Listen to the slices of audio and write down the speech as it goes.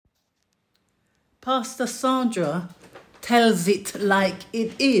Pastor Sandra tells it like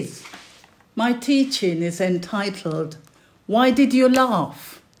it is. My teaching is entitled, Why Did You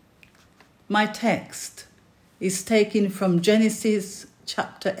Laugh? My text is taken from Genesis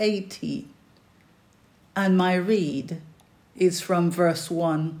chapter 18, and my read is from verse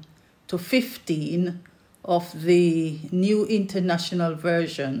 1 to 15 of the New International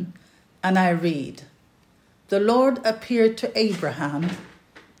Version, and I read, The Lord appeared to Abraham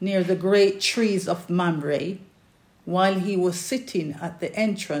near the great trees of Mamre, while he was sitting at the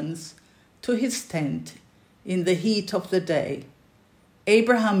entrance to his tent in the heat of the day.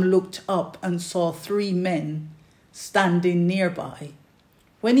 Abraham looked up and saw 3 men standing nearby.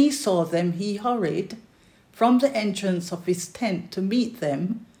 When he saw them, he hurried from the entrance of his tent to meet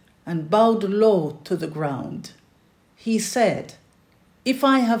them and bowed low to the ground. He said, If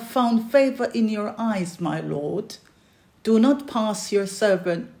I have found favor in your eyes, my Lord, do not pass your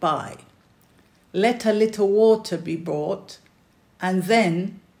servant by. Let a little water be brought, and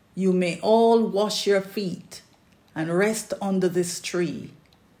then you may all wash your feet and rest under this tree.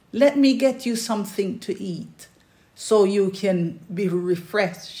 Let me get you something to eat, so you can be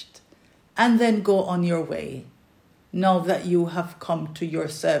refreshed, and then go on your way, now that you have come to your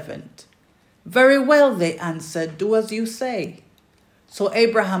servant. Very well, they answered, do as you say. So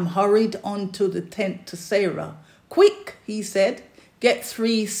Abraham hurried on to the tent to Sarah. Quick, he said, get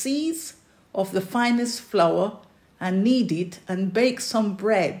 3 seahs of the finest flour and knead it and bake some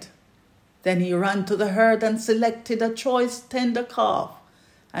bread. Then he ran to the herd and selected a choice tender calf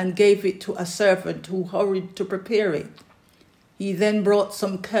and gave it to a servant who hurried to prepare it. He then brought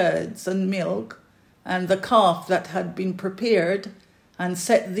some curds and milk and the calf that had been prepared and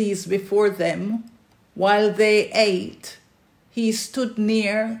set these before them. While they ate, he stood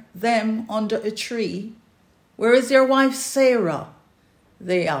near them under a tree. Where is your wife Sarah?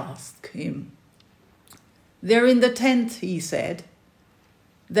 They asked him. They're in the tent, he said.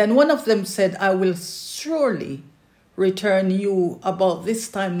 Then one of them said, I will surely return you about this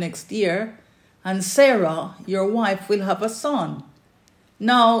time next year, and Sarah, your wife, will have a son.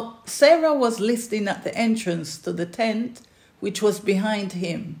 Now, Sarah was listening at the entrance to the tent, which was behind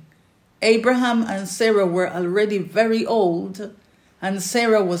him. Abraham and Sarah were already very old, and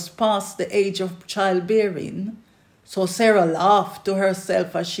Sarah was past the age of childbearing. So Sarah laughed to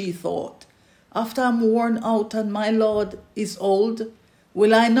herself as she thought, After I'm worn out and my Lord is old,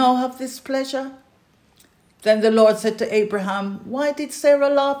 will I now have this pleasure? Then the Lord said to Abraham, Why did Sarah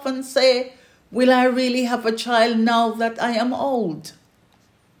laugh and say, Will I really have a child now that I am old?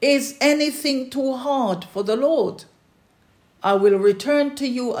 Is anything too hard for the Lord? I will return to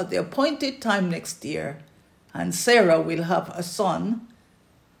you at the appointed time next year, and Sarah will have a son.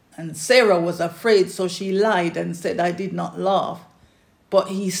 And Sarah was afraid, so she lied and said, I did not laugh. But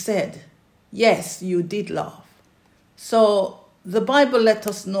he said, Yes, you did laugh. So the Bible let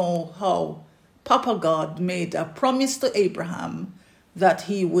us know how Papa God made a promise to Abraham that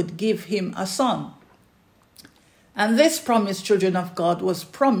he would give him a son. And this promise, children of God, was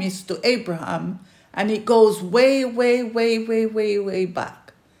promised to Abraham, and it goes way, way, way, way, way, way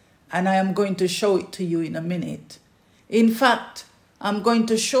back. And I am going to show it to you in a minute. In fact, I'm going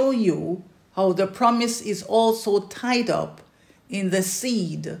to show you how the promise is also tied up in the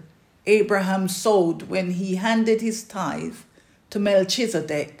seed Abraham sowed when he handed his tithe to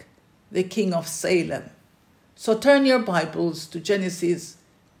Melchizedek, the king of Salem. So turn your Bibles to Genesis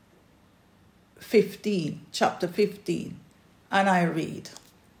 15, chapter 15, and I read.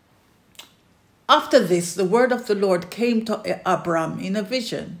 After this, the word of the Lord came to Abram in a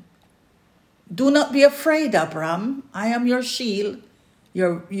vision. Do not be afraid, Abram. I am your shield,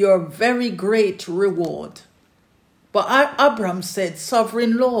 your very great reward. But Abram said,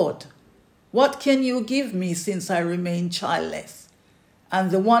 Sovereign Lord, what can you give me since I remain childless?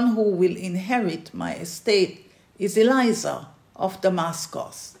 And the one who will inherit my estate is Eliezer of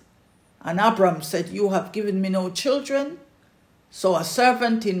Damascus. And Abram said, You have given me no children, so a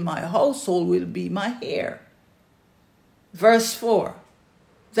servant in my household will be my heir. Verse 4,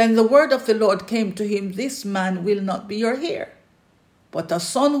 Then the word of the Lord came to him, This man will not be your heir, but a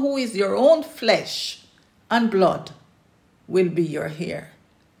son who is your own flesh and blood will be your heir.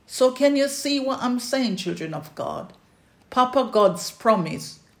 So can you see what I'm saying, children of God? Papa God's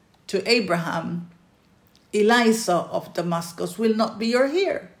promise to Abraham, Eliezer of Damascus will not be your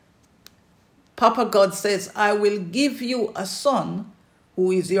heir. Papa God says, I will give you a son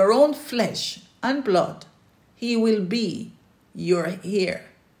who is your own flesh and blood. He will be your heir.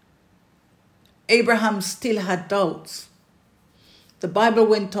 Abraham still had doubts. The Bible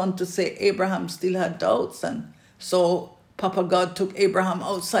went on to say Abraham still had doubts, and so Papa God took Abraham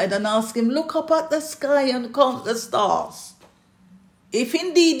outside and asked him, look up at the sky and count the stars. If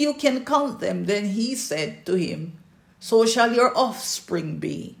indeed you can count them, then he said to him, so shall your offspring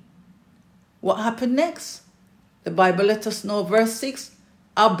be. What happened next? The Bible let us know, verse 6,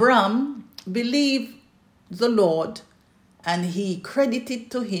 Abram believed the Lord, and he credited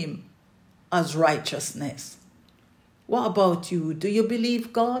to him as righteousness. What about you? Do you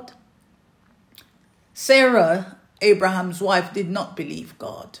believe God? Sarah, Abraham's wife, did not believe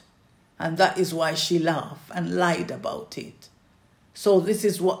God, and that is why she laughed and lied about it. So this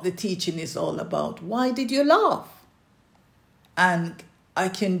is what the teaching is all about. Why did you laugh? And I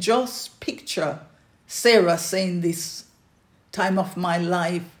can just picture Sarah saying, this time of my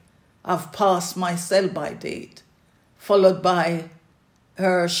life, I've passed my sell-by date, followed by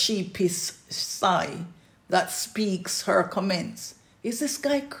her sheepish sigh that speaks her comments. Is this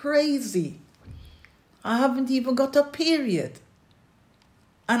guy crazy? I haven't even got a period.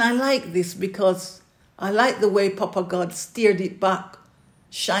 And I like this because I like the way Papa God steered it back,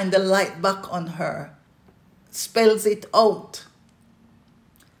 shined the light back on her, spells it out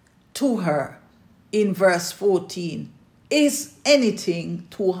to her in verse 14. Is anything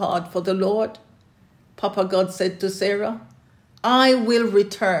too hard for the Lord? Papa God said to Sarah, I will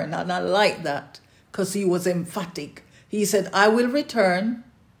return. And I like that because he was emphatic. He said, I will return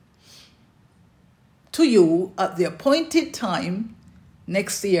to you at the appointed time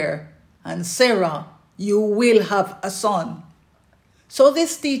next year. And Sarah, you will have a son. So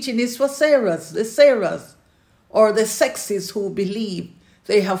this teaching is for the Sarahs, or the sexes who believe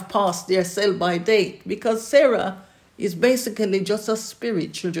they have passed their sell-by date. Because Sarah is basically just a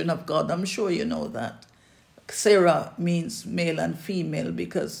spirit, children of God. I'm sure you know that. Sarah means male and female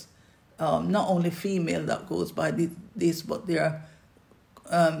because not only female that goes by this, but there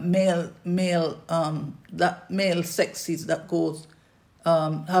are male sexes that goes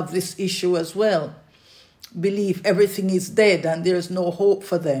have this issue as well. Believe everything is dead and there is no hope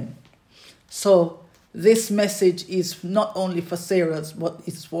for them. So this message is not only for Sarahs, but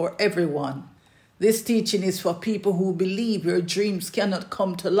it's for everyone. This teaching is for people who believe your dreams cannot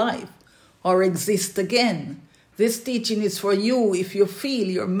come to life or exist again. This teaching is for you if you feel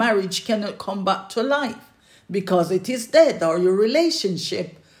your marriage cannot come back to life because it is dead, or your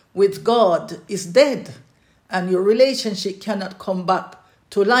relationship with God is dead and your relationship cannot come back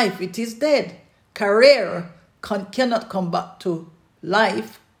to life. It is dead. Career cannot come back to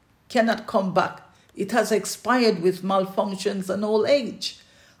life, cannot come back. It has expired with malfunctions and old age.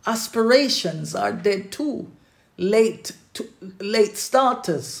 Aspirations are dead too. Late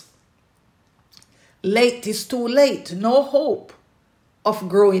starters. Late is too late. No hope of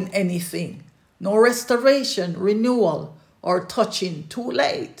growing anything. No restoration, renewal, or touching. Too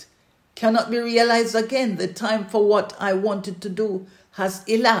late. Cannot be realized again. The time for what I wanted to do has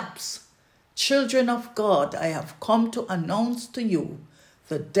elapsed. Children of God, I have come to announce to you,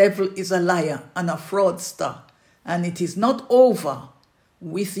 the devil is a liar and a fraudster, and it is not over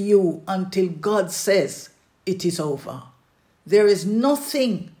with you until God says it is over. There is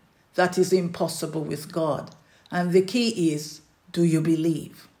nothing that is impossible with God, and the key is, do you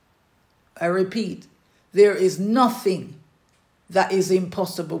believe? I repeat, there is nothing that is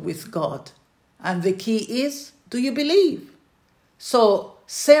impossible with God, and the key is, do you believe? So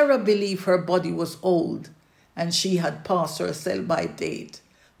Sarah believed her body was old and she had passed her sell-by date.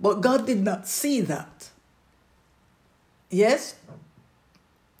 But God did not see that. Yes?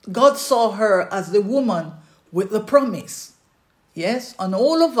 God saw her as the woman with the promise. Yes? And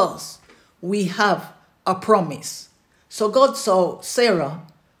all of us, we have a promise. So God saw Sarah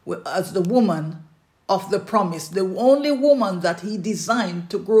as the woman of the promise, the only woman that he designed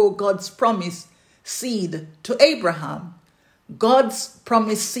to grow God's promise seed to Abraham. God's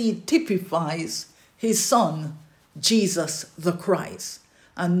promised seed typifies his son, Jesus the Christ.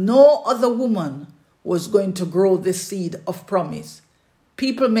 And no other woman was going to grow this seed of promise.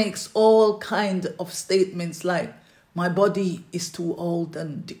 People makes all kind of statements like, my body is too old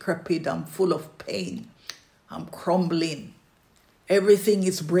and decrepit, I'm full of pain, I'm crumbling, everything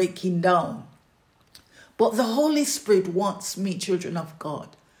is breaking down. But the Holy Spirit wants me, children of God,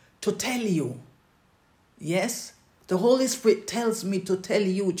 to tell you, yes, the Holy Spirit tells me to tell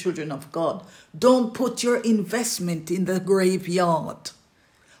you, children of God, don't put your investment in the graveyard.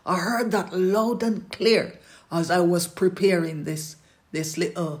 I heard that loud and clear as I was preparing this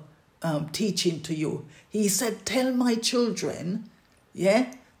little teaching to you. He said, tell my children, the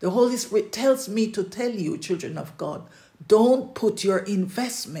Holy Spirit tells me to tell you, children of God, don't put your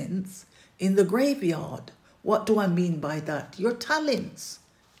investments in the graveyard. What do I mean by that? Your talents,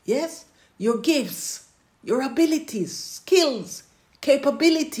 yes, your gifts, your abilities, skills,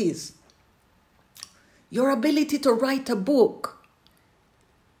 capabilities, your ability to write a book,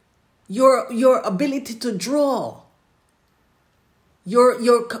 your ability to draw,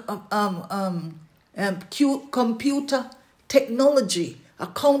 your computer technology,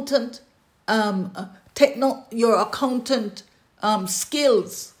 accountant, your accountant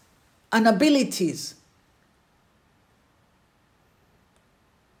skills and abilities,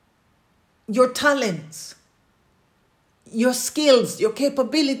 your talents, your skills, your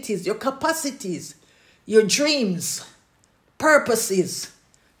capabilities, your capacities, your dreams, purposes.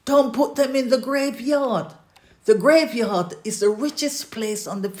 Don't put them in the graveyard. The graveyard is the richest place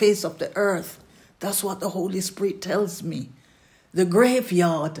on the face of the earth. That's what the Holy Spirit tells me. The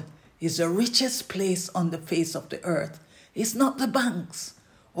graveyard is the richest place on the face of the earth. It's not the banks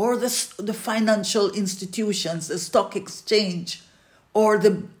or the financial institutions, the stock exchange or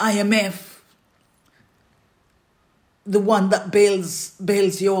the IMF, the one that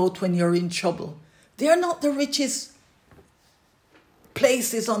bails you out when you're in trouble. They are not the richest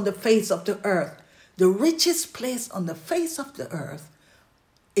places on the face of the earth. The richest place on the face of the earth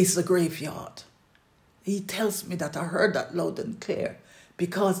is the graveyard. He tells me that. I heard that loud and clear.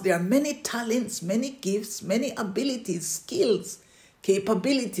 Because there are many talents, many gifts, many abilities, skills,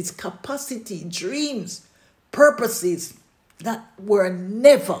 capabilities, capacity, dreams, purposes that were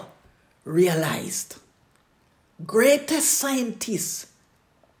never realized. Greatest scientists,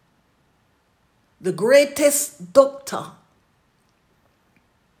 the greatest doctor,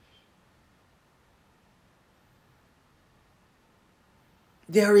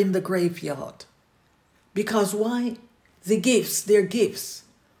 they are in the graveyard. Because why? Their gifts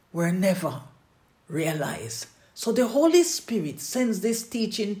were never realized. So the Holy Spirit sends this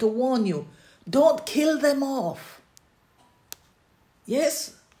teaching to warn you. Don't kill them off.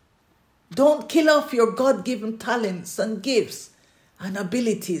 Yes? Don't kill off your God-given talents and gifts and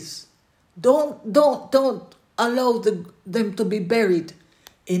abilities. Don't allow them to be buried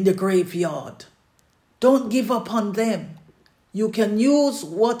in the graveyard. Don't give up on them. You can use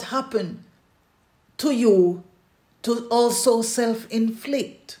what happened to you to also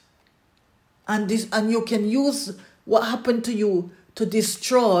self-inflict. And you can use what happened to you to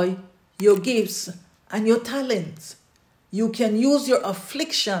destroy your gifts and your talents. You can use your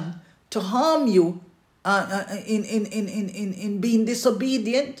affliction to harm you in being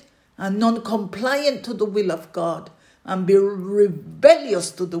disobedient and non-compliant to the will of God, and be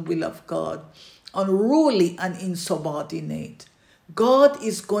rebellious to the will of God, unruly and insubordinate. God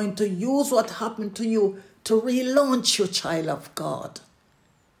is going to use what happened to you to relaunch you, child of God.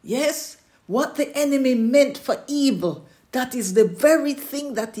 Yes, what the enemy meant for evil, that is the very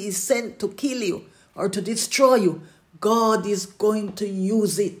thing that he is sent to kill you or to destroy you. God is going to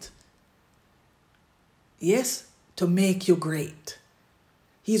use it. Yes, to make you great.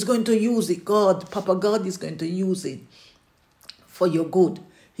 He's going to use it. Papa God is going to use it for your good.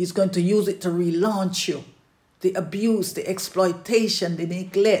 He's going to use it to relaunch you. The abuse, the exploitation, the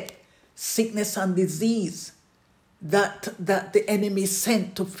neglect, sickness and disease that the enemy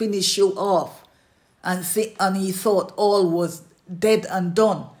sent to finish you off, and he thought all was dead and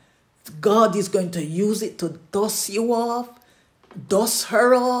done. God is going to use it to dust you off, dust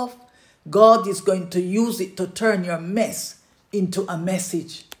her off. God is going to use it to turn your mess into a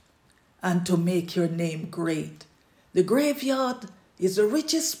message and to make your name great. The graveyard is the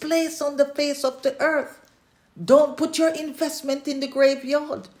richest place on the face of the earth. Don't put your investment in the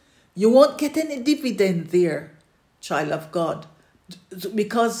graveyard. You won't get any dividend there, child of God,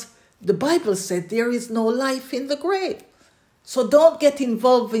 because the Bible said there is no life in the grave. So don't get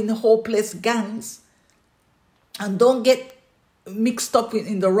involved in hopeless gangs, and don't get mixed up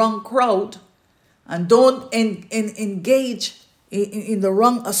in the wrong crowd, and don't engage in the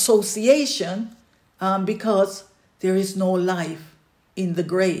wrong association, because there is no life in the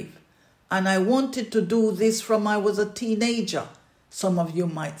grave. And I wanted to do this from I was a teenager, some of you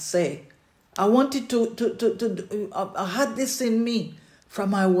might say. I wanted I had this in me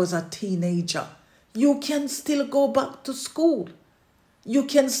from I was a teenager. You can still go back to school. You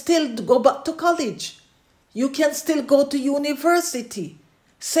can still go back to college. You can still go to university.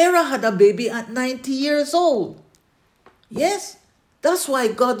 Sarah had a baby at 90 years old. Yes, that's why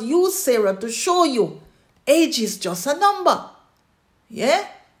God used Sarah to show you age is just a number. Yeah?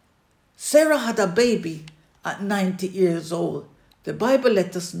 Sarah had a baby at 90 years old. The Bible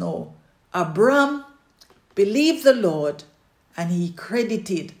let us know Abraham believed the Lord, and he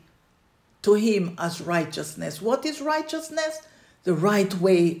credited to him as righteousness. What is righteousness? The right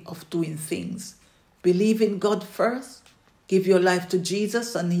way of doing things. Believe in God first. Give your life to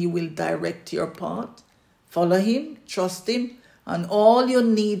Jesus and he will direct your path. Follow him, trust him, and all you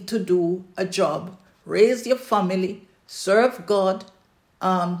need to do a job, raise your family, serve God.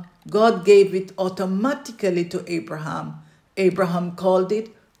 God gave it automatically to Abraham. Abraham called it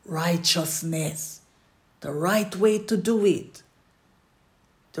righteousness. The right way to do it.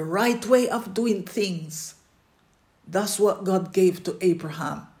 The right way of doing things. That's what God gave to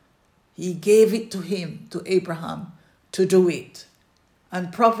Abraham. He gave it to him, to Abraham, to do it.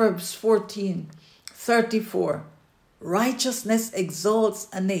 And Proverbs 14:34, righteousness exalts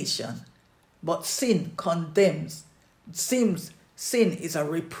a nation, but sin condemns. Sin is a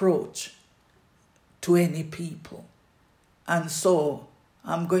reproach to any people. And so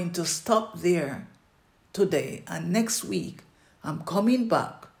I'm going to stop there today. And next week, I'm coming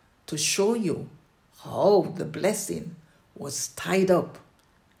back to show you how the blessing was tied up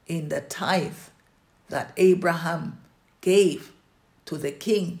in the tithe that Abraham gave to the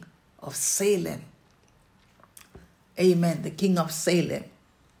king of Salem. Amen. The king of Salem,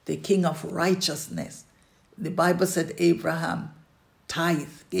 the king of righteousness. The Bible said Abraham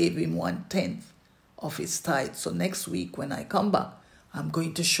gave him 1/10 of his tithe. So next week when I come back, I'm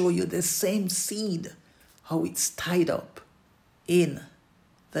going to show you the same seed, how it's tied up in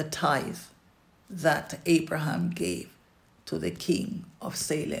the tithe that Abraham gave to the king of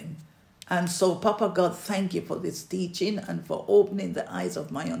Salem. And so, Papa God, thank you for this teaching and for opening the eyes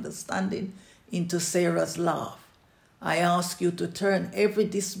of my understanding into Sarah's love. I ask you to turn every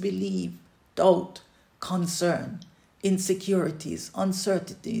disbelief, doubt, concern, insecurities,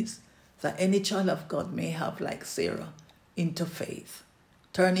 uncertainties that any child of God may have like Sarah into faith.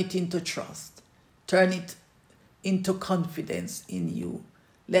 Turn it into trust. Turn it into confidence in you.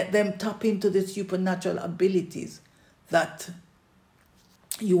 Let them tap into the supernatural abilities that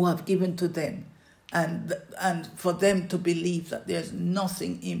you have given to them, and for them to believe that there's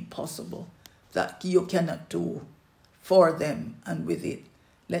nothing impossible that you cannot do for them and with it.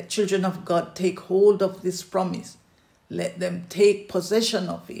 Let children of God take hold of this promise. Let them take possession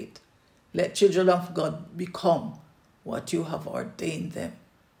of it. Let children of God become what you have ordained them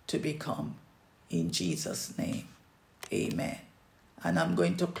to become. In Jesus' name, amen. And I'm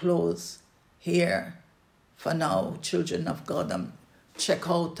going to close here for now, children of God. Check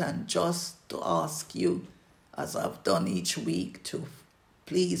out and just to ask you, as I've done each week, to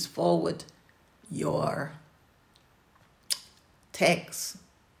please forward your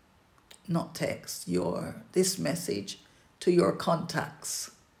this message to your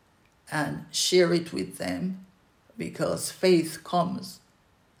contacts and share it with them, because faith comes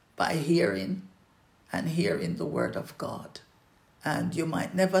by hearing, and hearing the word of God. And you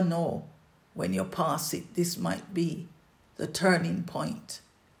might never know when you pass it, this might be the turning point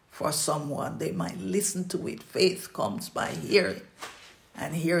for someone. They might listen to it. Faith comes by hearing,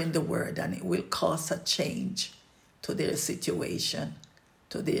 and hearing the word, and it will cause a change to their situation,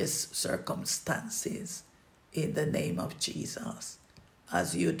 to their circumstances, in the name of Jesus.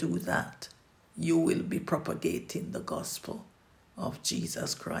 As you do that, you will be propagating the gospel of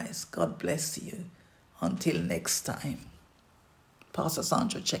Jesus Christ. God bless you. Until next time. Pastor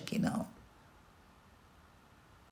Sandra checking out.